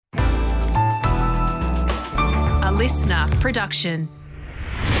listener production.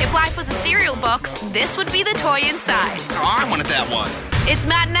 If life was a cereal box, this would be the toy inside. Oh, I wanted that one. It's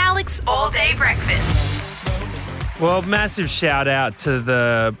Matt and Alex all-day breakfast. Well, massive shout out to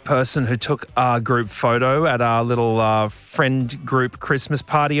the person who took our group photo at our little friend group Christmas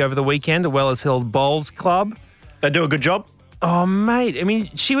party over the weekend at Wellers Hill Bowls Club. They do a good job. Oh, mate. I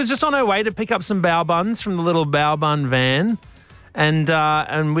mean, she was just on her way to pick up some bao buns from the little bao bun van.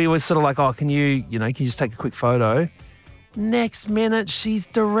 And we were sort of like, oh, can you just take a quick photo? Next minute, she's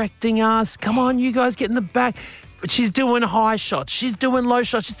directing us. Come on, you guys get in the back. But she's doing high shots. She's doing low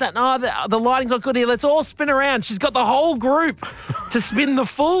shots. She's saying, the lighting's not good here. Let's all spin around. She's got the whole group to spin the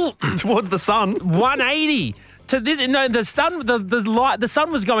full Towards the sun. 180. To this, no, the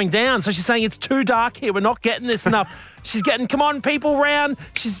sun was going down. So she's saying it's too dark here. We're not getting this enough. She's getting, come on, people round.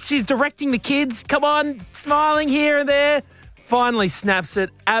 She's directing the kids. Come on, smiling here and there. Finally snaps it.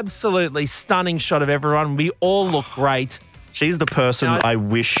 Absolutely stunning shot of everyone. We all look great. She's the person I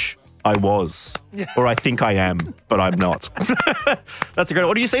wish I was, or I think I am, but I'm not. That's a great.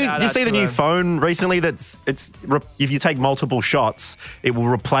 What do you see? Do you see the new phone recently? If you take multiple shots, it will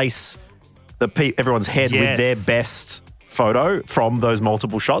replace everyone's head with their best photo from those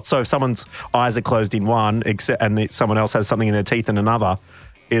multiple shots. So if someone's eyes are closed in one, and someone else has something in their teeth in another,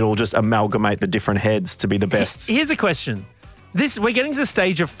 it'll just amalgamate the different heads to be the best. Here's a question: we're getting to the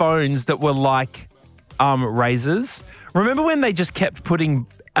stage of phones that were like razors. Remember when they just kept putting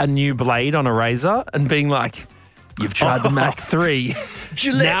a new blade on a razor and being like, you've tried the Mac 3.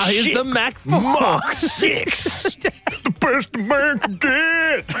 Gillette now here's the Mac 4. Mach 6. The best man can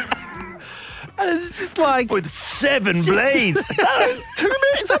get. And it's just like... With 7 blades. Is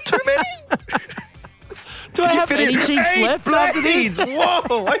that too many? Do I have any cheeks left after this?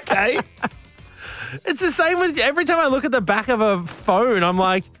 Whoa, okay. It's the same with every time I look at the back of a phone, I'm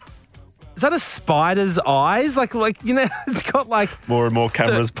like, is that a spider's eyes? Like it's got like more and more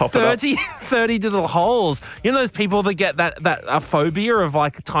cameras popping up. 30 little holes. You know those people that get that phobia of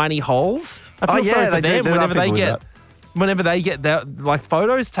like tiny holes? I feel sorry for them whenever they get their like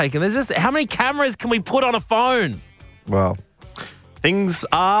photos taken. There's just, how many cameras can we put on a phone? Well, things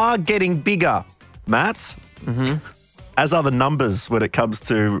are getting bigger, Matt. Mm-hmm. As are the numbers when it comes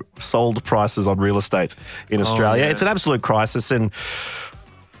to sold prices on real estate in Australia. It's an absolute crisis, and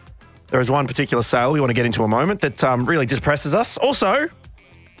there is one particular sale we want to get into a moment that really depresses us. Also,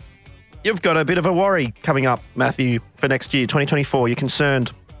 you've got a bit of a worry coming up, Matthew, for next year, 2024. You're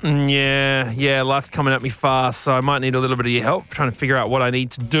concerned. Yeah, life's coming at me fast, so I might need a little bit of your help trying to figure out what I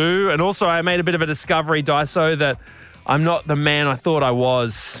need to do. And also, I made a bit of a discovery, Daiso, that I'm not the man I thought I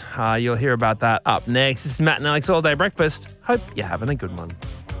was. You'll hear about that up next. This is Matt and Alex All Day Breakfast. Hope you're having a good one.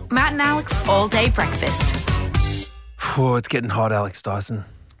 Matt and Alex All Day Breakfast. Oh, it's getting hot, Alex Dyson.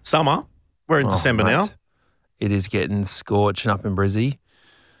 Summer. We're in December now. It is getting scorching up in Brizzy.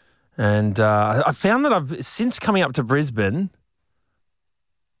 And I found that since coming up to Brisbane,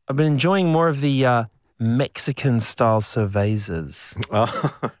 I've been enjoying more of the Mexican-style cervezas.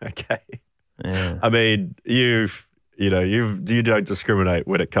 Oh, okay. Yeah. I mean, you don't discriminate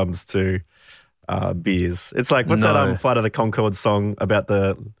when it comes to beers. It's like, what's that Flight of the Conchords song about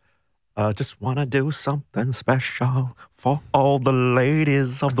the... just want to do something special for all the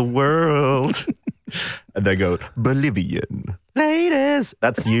ladies of the world. And they go, Bolivian ladies.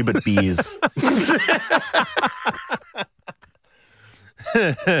 That's you, but beers.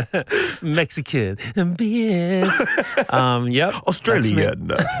 Mexican beers. Yep.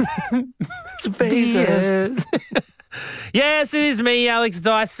 Australian. Cervezas. Yes, it is me, Alex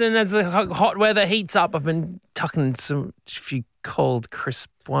Dyson. As the hot weather heats up, I've been tucking a few cold, crisp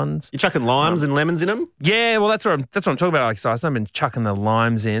ones. You chucking limes and lemons in them? Yeah, well, that's what I'm talking about, Alex Dyson. I've been chucking the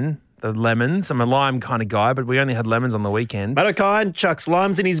limes in, the lemons. I'm a lime kind of guy, but we only had lemons on the weekend. Matt O'Kine chucks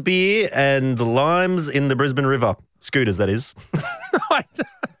limes in his beer and limes in the Brisbane River. Scooters, that is.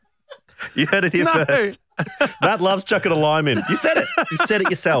 You heard it here first. Matt loves chucking a lime in. You said it. You said it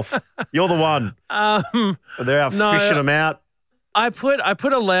yourself. You're the one. They're out fishing them out. I put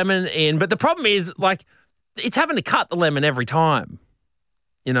a lemon in, but the problem is, like, it's having to cut the lemon every time,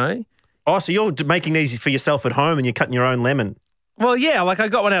 you know? Oh, so you're making these for yourself at home and you're cutting your own lemon. Well, yeah, like I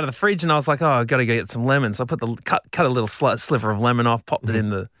got one out of the fridge and I was like, I've got to go get some lemon. So I cut a little sliver of lemon off, popped it in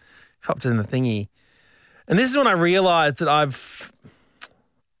the thingy. And this is when I realised that I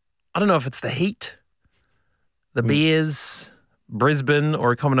don't know if it's the heat, the beers, Brisbane,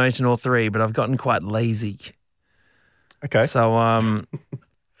 or a combination of all three, but I've gotten quite lazy. Okay. So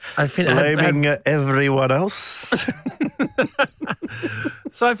I blaming everyone else.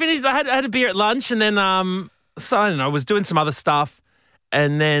 So I finished. I had a beer at lunch, and then so I don't know. I was doing some other stuff,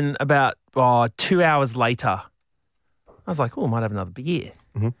 and then about 2 hours later, I was like, oh, I might have another beer.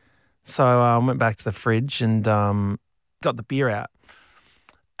 Mm-hmm. So I went back to the fridge and got the beer out.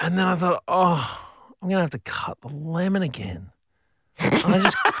 And then I thought, oh, I'm going to have to cut the lemon again. And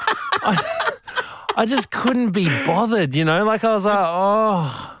I just couldn't be bothered, you know? Like I was like,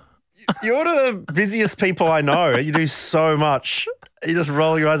 oh. You're one of the busiest people I know. You do so much. You just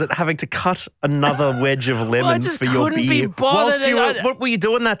roll your eyes at having to cut another wedge of lemons for your beer. I just couldn't be bothered. What were you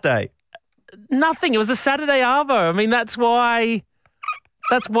doing that day? Nothing. It was a Saturday arvo. I mean, that's why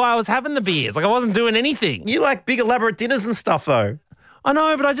I was having the beers. Like I wasn't doing anything. You like big elaborate dinners and stuff though. I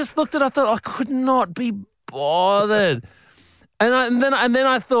know, but I just looked at it, I thought I could not be bothered. And then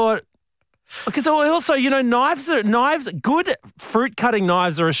I thought, because also, you know, knives, good fruit cutting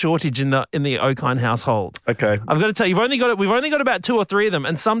knives are a shortage in the Okine household. Okay. I've got to tell you, we've only got about 2 or 3 of them,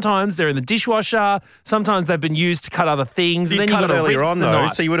 and sometimes they're in the dishwasher, sometimes they've been used to cut other things. You cut it earlier on though,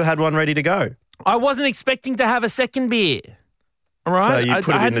 so you would have had one ready to go. I wasn't expecting to have a second beer. All right. So you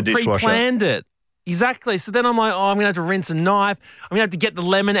put it in the dishwasher. I hadn't pre-planned it. Exactly. So then I'm like, oh, I'm going to have to rinse a knife. I'm going to have to get the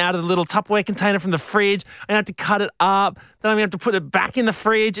lemon out of the little Tupperware container from the fridge. I'm going to have to cut it up. Then I'm going to have to put it back in the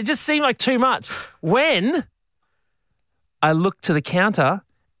fridge. It just seemed like too much. When I looked to the counter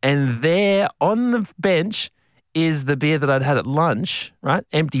and there on the bench is the beer that I'd had at lunch, right?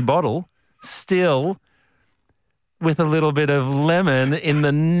 Empty bottle, still with a little bit of lemon in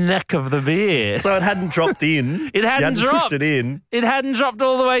the neck of the beer. So it hadn't dropped in. It hadn't dropped. Pushed it in. It hadn't dropped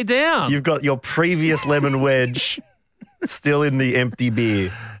all the way down. You've got your previous lemon wedge still in the empty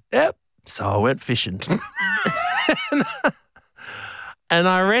beer. Yep. So I went fishing. And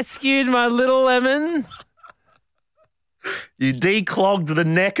I rescued my little lemon. You declogged the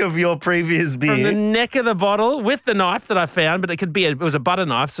neck of your previous beer. From the neck of the bottle with the knife that I found, but it was a butter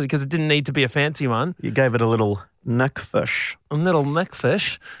knife, so because it didn't need to be a fancy one. You gave it a little neckfish. A little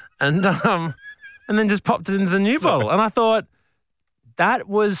neckfish. And then just popped it into the new bottle. And I thought, that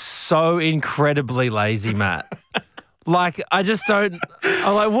was so incredibly lazy, Matt. Like, I'm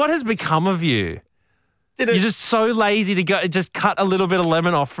like, what has become of you? You're just so lazy to just cut a little bit of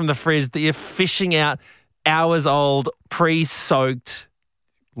lemon off from the fridge that you're fishing out hours old, pre-soaked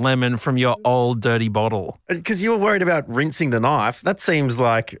lemon from your old dirty bottle. Because you were worried about rinsing the knife. That seems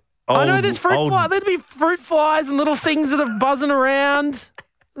like old. I know there's there'd be fruit flies and little things that are buzzing around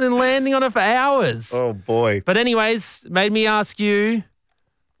and then landing on it for hours. Oh, boy. But anyways, made me ask you,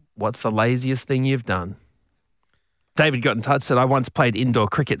 what's the laziest thing you've done? David got in touch, said, I once played indoor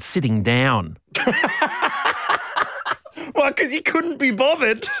cricket sitting down. Why? Because you couldn't be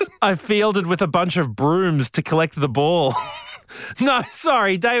bothered. I fielded with a bunch of brooms to collect the ball. No,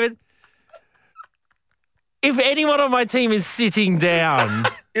 sorry, David. If anyone on my team is sitting down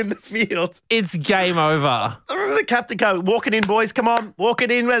in the field, it's game over. I remember the captain going, walking in, boys, come on,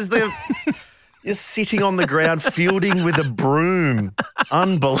 walking in as you're sitting on the ground fielding with a broom.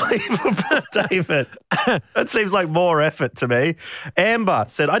 Unbelievable, David. That seems like more effort to me. Amber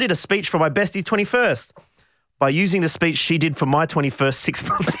said, I did a speech for my bestie's 21st. By using the speech she did for my 21st 6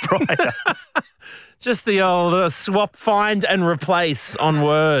 months prior. Just the old swap, find and replace on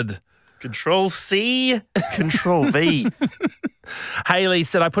Word. Control-C, Control-V. Hayley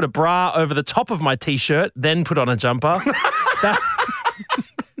said, I put a bra over the top of my T-shirt, then put on a jumper.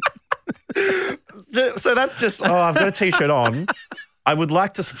 So that's just, I've got a T-shirt on. I would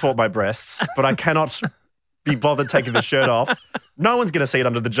like to support my breasts, but I cannot be bothered taking the shirt off. No one's going to see it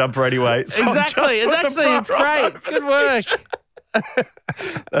under the jumper anyway. So exactly. It's great. Good work.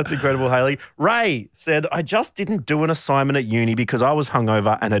 That's incredible, Hayley. Ray said, I just didn't do an assignment at uni because I was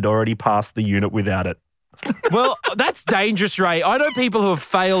hungover and had already passed the unit without it. Well, that's dangerous, Ray. I know people who have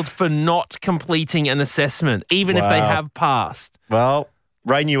failed for not completing an assessment, even if they have passed. Well,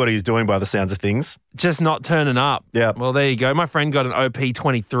 Ray knew what he was doing by the sounds of things. Just not turning up. Yeah. Well, there you go. My friend got an OP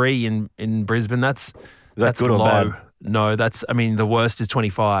 23 in Brisbane. Is that good or low. bad? No, the worst is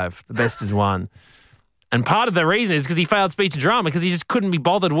 25. The best is 1. And part of the reason is because he failed speech and drama because he just couldn't be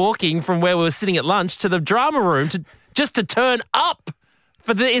bothered walking from where we were sitting at lunch to the drama room to turn up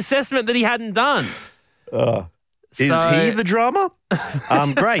for the assessment that he hadn't done. Is he the drama?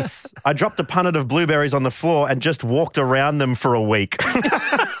 Grace, I dropped a punnet of blueberries on the floor and just walked around them for a week.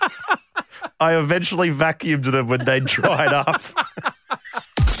 I eventually vacuumed them when they dried up.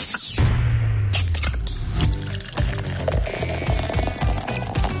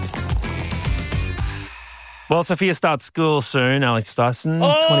 Well, Sophia starts school soon, Alex Dyson,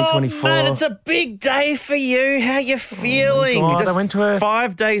 2024. Man, it's a big day for you. How you feeling? God, I went to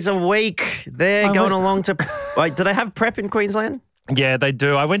 5 days a week. They're going along to... Wait, do they have prep in Queensland? Yeah, they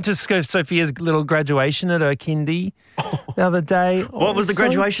do. I went to Sophia's little graduation at her kindy the other day. What was the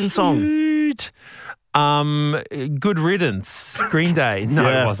graduation song? Cute. Good Riddance, Green Day. No,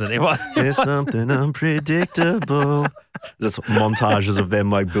 Yeah. it wasn't. It wasn't. There's something unpredictable. Just montages of them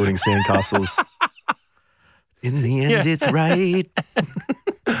like building sandcastles. In the end, it's right.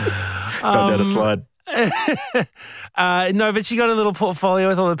 Got down a slide. No, but she got a little portfolio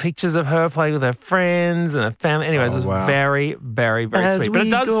with all the pictures of her playing with her friends and her family. Anyways, it was wow. very, very, very As sweet. But we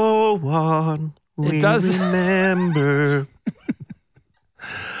it does. go on, we does- remember.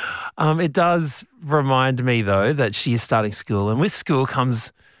 It does remind me, though, that she is starting school. And with school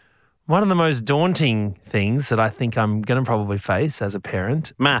comes one of the most daunting things that I think I'm going to probably face as a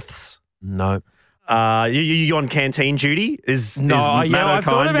parent. Maths. No. You on canteen duty? Is No, Matt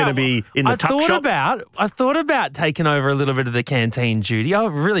O'Kine going to be in the tuck shop? I thought about taking over a little bit of the canteen duty.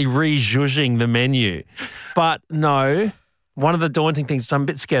 I'm really re-zhuzhing the menu. But no, one of the daunting things which I'm a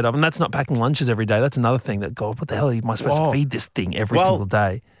bit scared of, and that's not packing lunches every day. That's another thing that, God, what the hell am I supposed to feed this thing every single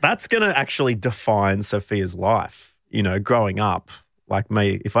day? That's going to actually define Sophia's life. You know, growing up, like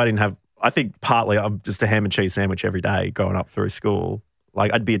me, if I didn't have, I think partly I'm just a ham and cheese sandwich every day growing up through school.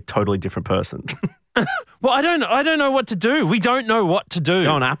 Like, I'd be a totally different person. Well, I don't know what to do. We don't know what to do.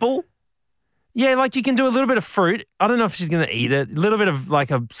 Go on apple? Yeah, like you can do a little bit of fruit. I don't know if she's going to eat it. A little bit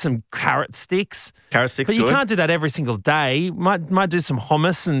of some carrot sticks. Carrot sticks, But you good. can't do that every single day. Might do some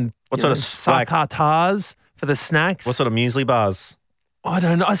hummus and What sort of sarkartars for the snacks. What sort of muesli bars? I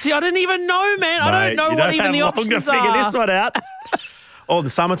don't know. See, I didn't even know, man. I don't know you what don't even have the long options to figure are. this one out. Oh, the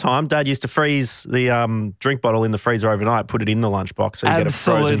summertime, Dad used to freeze the drink bottle in the freezer overnight, put it in the lunchbox so you get a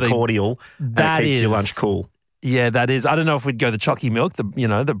frozen Absolutely. cordial and That it keeps your is- lunch cool. Yeah, that is. I don't know if we'd go the chalky milk, the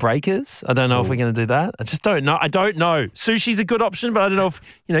breakers. I don't know if we're going to do that. I just don't know. I don't know. Sushi's a good option, but I don't know if,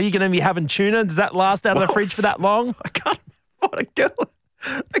 you're going to be having tuna. Does that last out of the Well, fridge for that long? I can't. What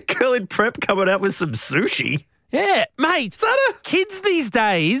a girl in prep coming out with some sushi. Yeah, mate. Is that Kids these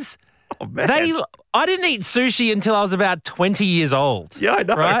days, Oh, man. I didn't eat sushi until I was about 20 years old. Yeah, I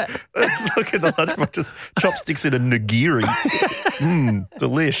know. Right? Let's look at the lunchbox. Just chopsticks in a nigiri.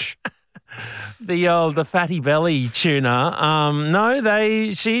 Delish. The fatty belly tuna. No,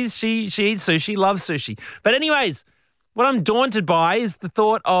 she eats sushi, loves sushi. But anyways, what I'm daunted by is the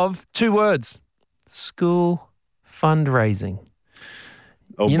thought of 2 words: school fundraising.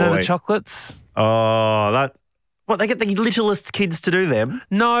 Oh, you boy. know the chocolates? Oh, what, they get the littlest kids to do them?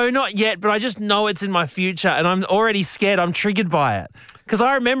 No, not yet, but I just know it's in my future and I'm already scared. I'm triggered by it. Because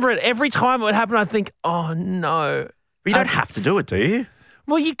I remember it every time it would happen, I'd think, oh no. But you don't have to do it, do you?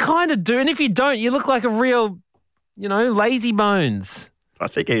 Well, you kind of do. And if you don't, you look like a real, lazy bones. I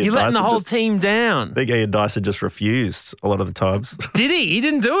think Ian You're letting the Dyson whole just, team down. I think Ian Dyson just refused a lot of the times. Did he? He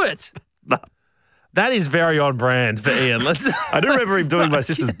didn't do it. No. That is very on brand for Ian. I do remember him doing my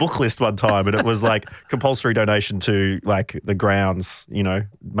sister's book list one time, and it was like compulsory donation to like the grounds,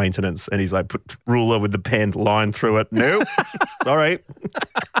 maintenance. And he's like, put ruler with the pen, line through it. Nope. Sorry.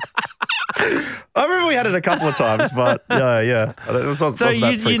 I remember we had it a couple of times, but yeah. It wasn't So that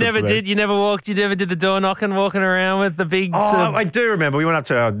you frequent never for me. did? You never did the door knocking, walking around with the big Oh, sort of- I do remember. We went up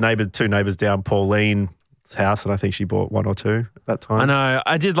to our two neighbours down, Pauline's house, and I think she bought 1 or 2 at that time. I know.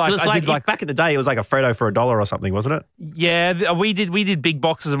 I did like. It was back in the day, it was like a Freddo for $1 or something, wasn't it? Yeah, we did big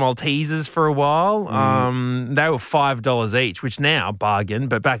boxes of Maltesers for a while. They were $5 each, which now bargain,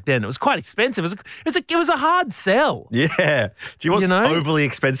 but back then it was quite expensive. It was a hard sell Yeah. Do you want overly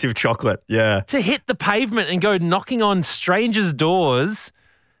expensive chocolate? Yeah. to hit the pavement and go knocking on strangers' doors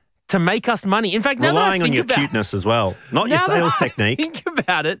to make us money. In fact, now Relying that I on think your about, cuteness as well, not your now that sales I technique. Think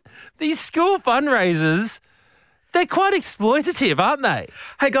about it. These school fundraisers, they're quite exploitative, aren't they?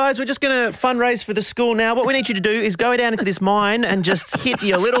 Hey guys, we're just going to fundraise for the school now. What we need you to do is go down into this mine and just hit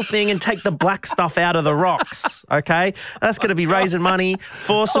your little thing and take the black stuff out of the rocks, okay? That's going to be raising money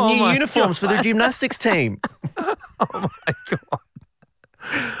for some new my uniforms for the gymnastics team. But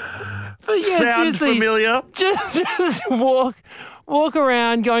yeah, Sound seriously, familiar? Just walk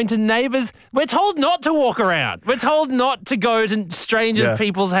around going to neighbours. We're told not to walk around. We're told not to go to strangers'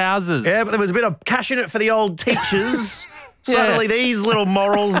 people's houses. Yeah, but there was a bit of cash in it for the old teachers. Suddenly these little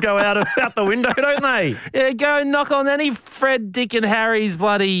morals go out the window, don't they? Yeah, go and knock on any Fred, Dick and Harry's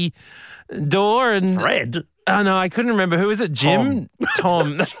bloody door. And Fred? Oh, no, I couldn't remember. Who is it? Jim?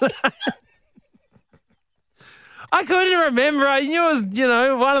 Tom. I couldn't remember. I knew it was,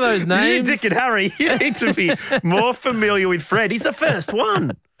 one of those names. You, Dick and Harry, you need to be more familiar with Fred. He's the first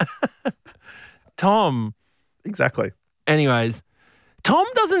one. Tom. Exactly. Anyways, Tom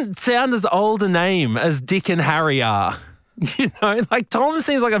doesn't sound as old a name as Dick and Harry are. Like Tom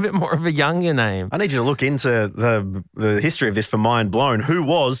seems like a bit more of a younger name. I need you to look into the history of this for Mind Blown. Who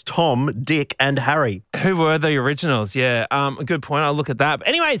was Tom, Dick, and Harry? Who were the originals? Yeah, a good point. I'll look at that. But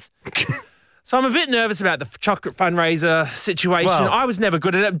anyways, So I'm a bit nervous about the chocolate fundraiser situation. Well- I was never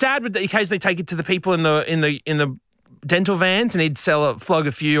good at it. Dad would occasionally take it to the people in the dental vans, and he'd flog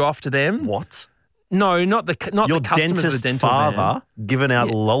a few off to them. What? No, not the Your customers of dentist the dental father van. giving out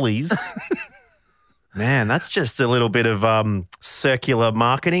lollies. Man, that's just a little bit of circular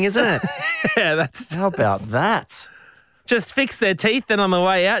marketing, isn't it? Yeah, that's How about that? just fix their teeth, then on the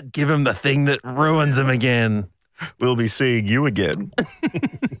way out, give them the thing that ruins them again. We'll be seeing you again.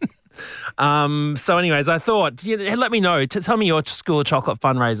 So, anyways, I thought, let me know. Tell me your school chocolate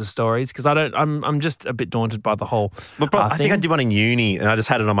fundraiser stories, because I'm just a bit daunted by the whole. But I think thing. I did one in uni, and I just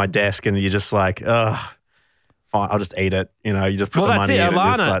had it on my desk, and you're just like, ugh, fine, I'll just eat it. You know, you just put Well, the that's money it, in,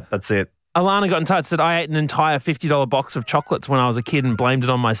 and it's Alana. like, that's it. Alana got in touch, said I ate an entire $50 box of chocolates when I was a kid and blamed it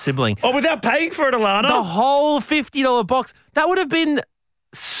on my sibling. Oh, without paying for it, Alana. The whole $50 box. That would have been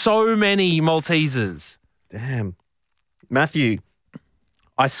so many Maltesers. Damn. Matthew,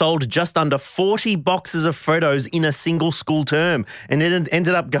 I sold just under 40 boxes of Freddos in a single school term, and it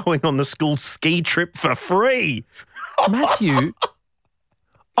ended up going on the school ski trip for free. Matthew,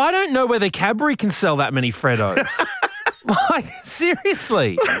 I don't know whether Cadbury can sell that many Freddos. Like,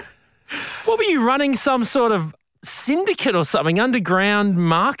 seriously. What were you running, some sort of syndicate or something, underground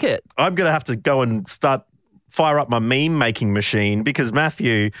market? I'm going to have to go and fire up my meme making machine because,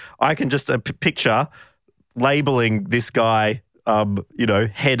 Matthew, I can just picture labeling this guy,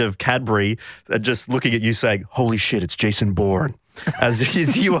 head of Cadbury, just looking at you saying, holy shit, it's Jason Bourne,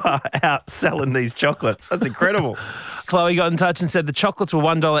 as you are out selling these chocolates. That's incredible. Chloe got in touch and said the chocolates were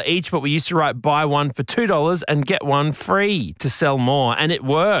 $1 each, but we used to write buy one for $2 and get one free to sell more, and it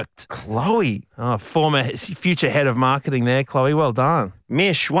worked. Chloe. Oh, future head of marketing there, Chloe. Well done.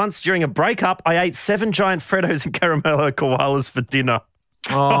 Mish, once during a breakup, I ate 7 giant Freddos and caramello koalas for dinner.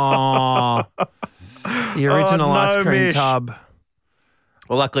 Oh, the original no, ice cream Mish. tub.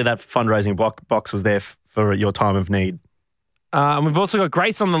 Well, luckily that fundraising box was there for your time of need. And we've also got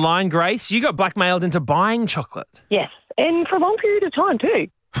Grace on the line. Grace, you got blackmailed into buying chocolate. Yes, and for a long period of time too.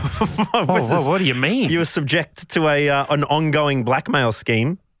 What do you mean? You were subject to an ongoing blackmail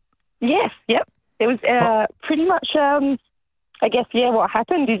scheme. Yes, yep. It was pretty much, what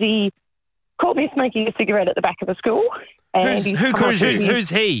happened is he caught me smoking a cigarette at the back of the school. And Who's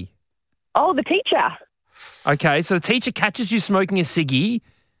he? Oh, the teacher. Okay, so the teacher catches you smoking a ciggy.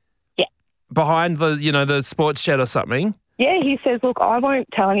 Yeah. Behind the sports shed or something. Yeah, he says, look, I won't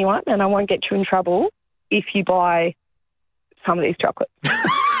tell anyone and I won't get you in trouble if you buy some of these chocolates.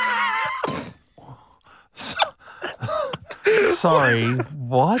 Sorry,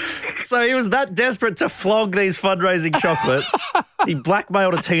 what? So he was that desperate to flog these fundraising chocolates. He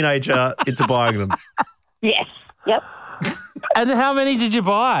blackmailed a teenager into buying them. Yes, yep. And how many did you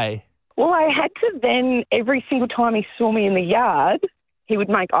buy? Well, I had to then, every single time he saw me in the yard, he would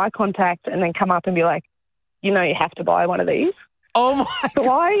make eye contact and then come up and be like, you have to buy one of these. Oh, my So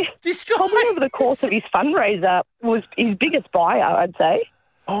I, This guy- probably over the course of his fundraiser, was his biggest buyer, I'd say.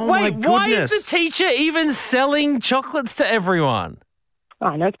 Oh, my Wait, why goodness. is the teacher even selling chocolates to everyone?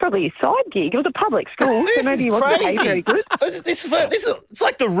 I know, it's probably his side gig. It was a public school, so This maybe is he wasn't paid crazy. very good. It's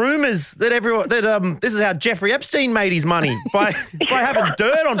like the rumours that this is how Jeffrey Epstein made his money by having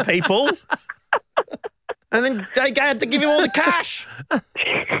dirt on people, and then they had to give him all the cash.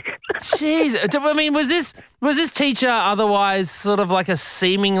 Jeez, I mean, was this teacher otherwise sort of like a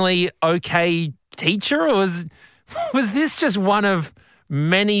seemingly okay teacher, or was this just one of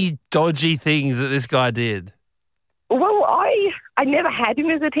many dodgy things that this guy did? Well, I never had him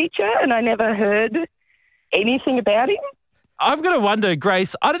as a teacher, and I never heard anything about him. I've got to wonder,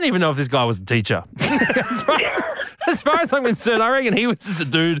 Grace, I don't even know if this guy was a teacher. As far as I'm concerned, I reckon he was just a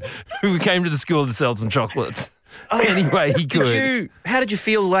dude who came to the school to sell some chocolates. Anyway, he could. How did you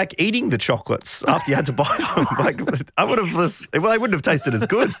feel like eating the chocolates after you had to buy them? They wouldn't have tasted as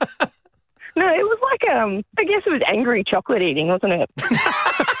good. No, it was like, I guess it was angry chocolate eating, wasn't it?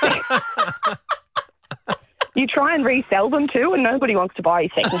 You try and resell them too, and nobody wants to buy your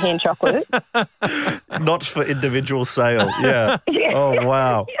secondhand chocolate. Not for individual sale. Yeah. Yeah. Oh,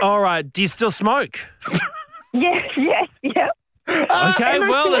 wow. All right, do you still smoke? Yes, yeah. Okay, And I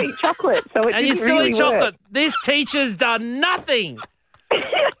well, still eat chocolate, so it and you didn't still really eat chocolate. work. This teacher's done nothing.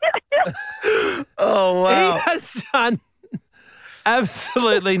 Oh, wow. He has done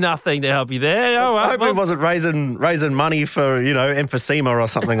absolutely nothing to help you there. All I right, hope he wasn't raising money for, emphysema or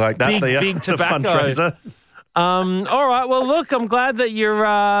something like that. Big the tobacco. fundraiser. all right. Well, look, I'm glad that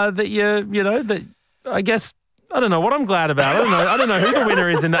that I guess I don't know what I'm glad about. I don't know who the winner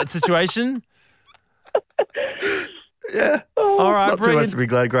is in that situation. Yeah. All right, Not too much brilliant. to be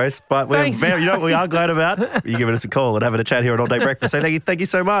glad, Grace. But Thanks. you know what we are glad about? You giving us a call and having a chat here on All Day Breakfast. So thank you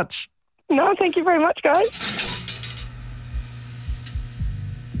so much. No, thank you very much, guys.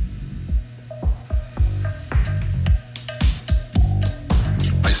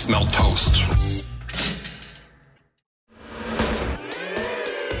 I smell toast.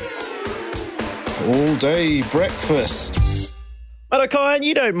 All day breakfast. But O'Kyan,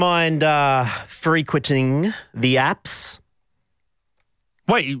 you don't mind frequenting the apps?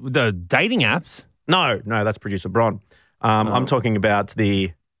 Wait, the dating apps? No, that's producer Bron. I'm talking about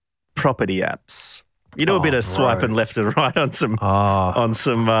the property apps. You do a bit of swiping left and right on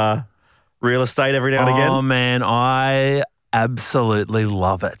some real estate every now and again. Oh, man, I absolutely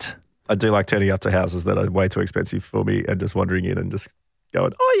love it. I do like turning up to houses that are way too expensive for me and just wandering in and just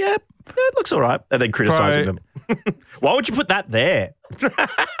going, oh, yeah, it looks all right, and then criticising them. Why would you put that there?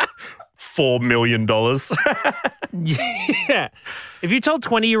 $4 million. Yeah. If you told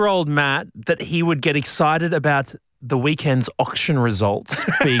 20-year-old Matt that he would get excited about the weekend's auction results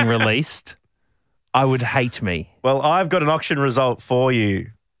being released, I would hate me. Well, I've got an auction result for you,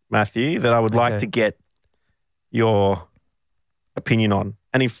 Matthew, that I would like to get your opinion on.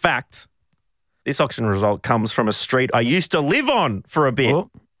 And in fact, this auction result comes from a street I used to live on for a bit. Oh.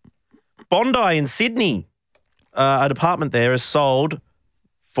 Bondi in Sydney. A department there is sold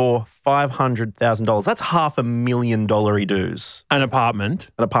for $500,000. That's $500,000 dues. An apartment?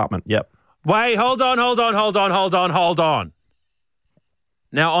 An apartment, yep. Wait, hold on.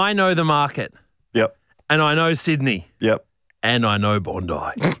 Now, I know the market. Yep. And I know Sydney. Yep. And I know Bondi.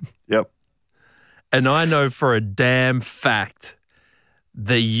 Yep. And I know for a damn fact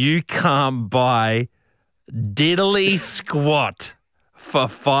that you can't buy diddly squat for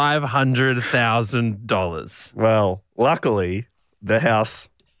 $500,000. Well, luckily, the house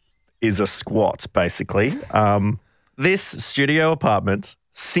is a squat, basically. This studio apartment,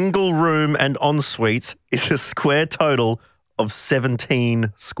 single room and ensuite, is a square total of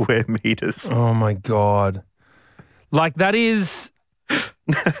 17 square meters. Oh, my God. Like, that is...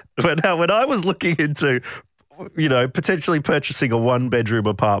 When I was looking into, potentially purchasing a one-bedroom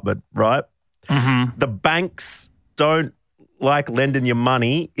apartment, right? Mm-hmm. The banks don't like lending you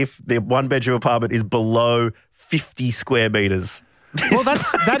money if the one-bedroom apartment is below 50 square meters. Well,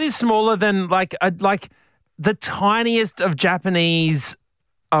 that is smaller than like the tiniest of Japanese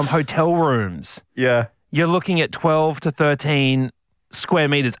hotel rooms. Yeah. You're looking at 12 to 13 square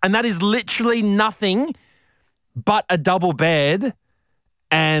meters. And that is literally nothing but a double bed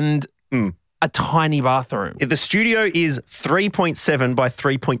and a tiny bathroom. If the studio is 3.7 by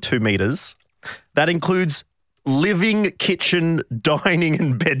 3.2 meters, that includes living, kitchen, dining,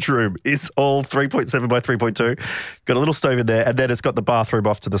 and bedroom is all 3.7 by 3.2. Got a little stove in there, and then it's got the bathroom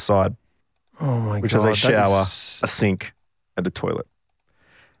off to the side. Oh, my God. Which has a shower, a sink, and a toilet.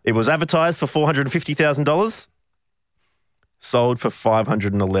 It was advertised for $450,000, sold for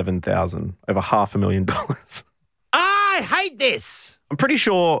 $511,000, over $500,000. I hate this. I'm pretty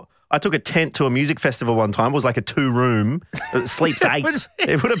sure I took a tent to a music festival one time. It was like a 2-room. It sleeps 8.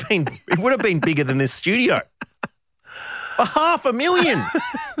 It would have been bigger than this studio. For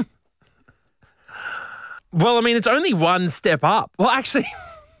 $500,000. Well, I mean, it's only one step up. Well, actually,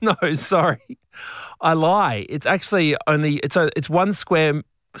 no, sorry. I lie. It's actually only it's 1 square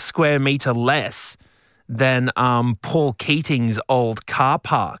meter less than Paul Keating's old car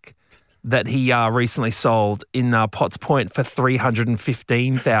park that he recently sold in Potts Point for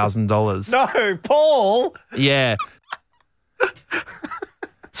 $315,000. No, Paul. Yeah.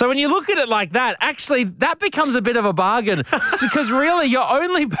 So when you look at it like that, actually, that becomes a bit of a bargain because really you're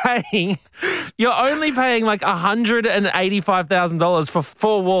only paying like $185,000 for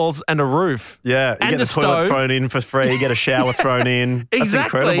 4 walls and a roof. Yeah, you and get the toilet stove thrown in for free, you get a shower thrown in. Exactly. That's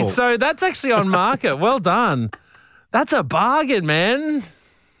incredible. So that's actually on market. Well done. That's a bargain, man.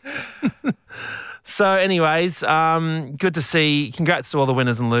 So anyways, good to see. Congrats to all the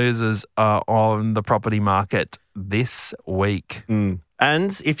winners and losers on the property market this week.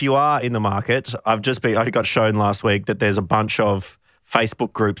 And if you are in the market, I got shown last week that there's a bunch of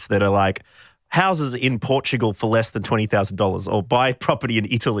Facebook groups that are like houses in Portugal for less than $20,000 or buy property in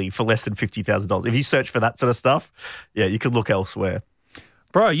Italy for less than $50,000. If you search for that sort of stuff, yeah, you could look elsewhere.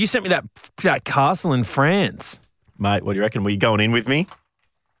 Bro, you sent me that castle in France. Mate, what do you reckon? Were you going in with me?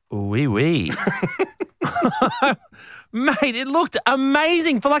 Oui. Mate, it looked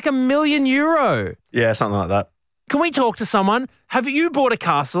amazing for like €1 million. Yeah, something like that. Can we talk to someone? Have you bought a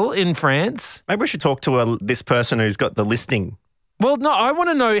castle in France? Maybe we should talk to this person who's got the listing. Well, no, I want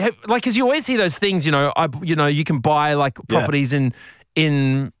to know, because you always see those things, you can buy like properties in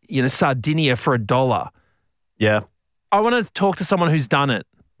Sardinia for $1. Yeah. I want to talk to someone who's done it.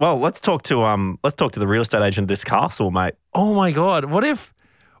 Well, let's talk to the real estate agent of this castle, mate. Oh my God. What if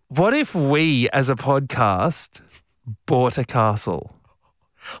What if we, as a podcast, bought a castle?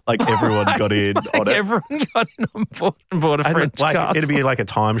 Like everyone got in on it. Everyone got in on board and bought a French castle. It'd be like a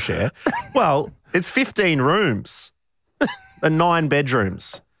timeshare. Well, it's 15 rooms and 9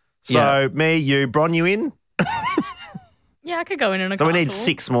 bedrooms. So me, you, Bron, you in? Yeah, I could go in a So castle. we need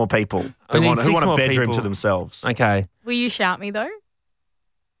 6 more people We who need want 6 a more bedroom people. to themselves. Okay. Will you shout me though?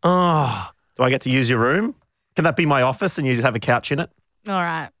 Oh, Do I get to use your room? Can that be my office and you just have a couch in it? All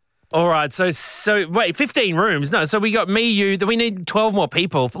right. all right. So wait, 15 rooms? No, so we got me, you. We need 12 more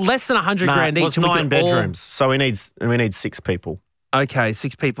people. Less than 100 grand each. Well, it's and we 9 could all- bedrooms. So we need 6 people. Okay,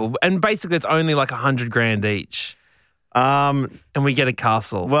 6 people, and basically it's only like 100 grand each, and we get a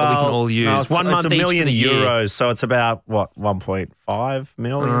castle that we can all use. no, it's 1 month a million each for the year. euros, so it's about what 1.5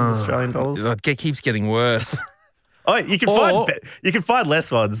 million Australian dollars. It keeps getting worse. Oh, you can find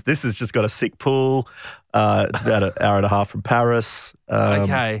less ones. This has just got a sick pool. It's about an hour and a half from Paris.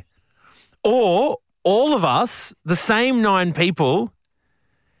 Okay. Or all of us, the same 9 people,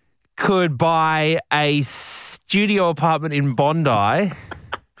 could buy a studio apartment in Bondi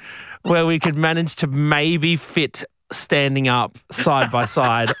where we could manage to maybe fit standing up side by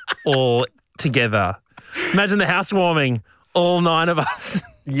side all together. Imagine the housewarming, all 9 of us.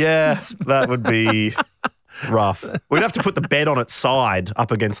 Yeah, that would be rough. We'd have to put the bed on its side up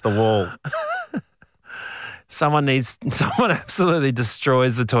against the wall. Someone absolutely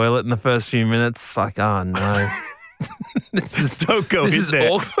destroys the toilet in the first few minutes. Like, oh no. Don't go this in is there.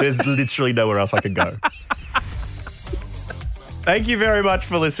 awkward. There's literally nowhere else I can go. Thank you very much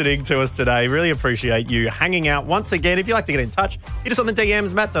for listening to us today. Really appreciate you hanging out. Once again, if you'd like to get in touch, hit us on the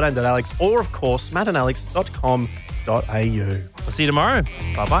DMs, matt.and.alex, or of course, mattandalex.com.au. I'll see you tomorrow.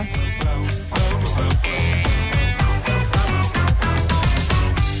 Bye-bye.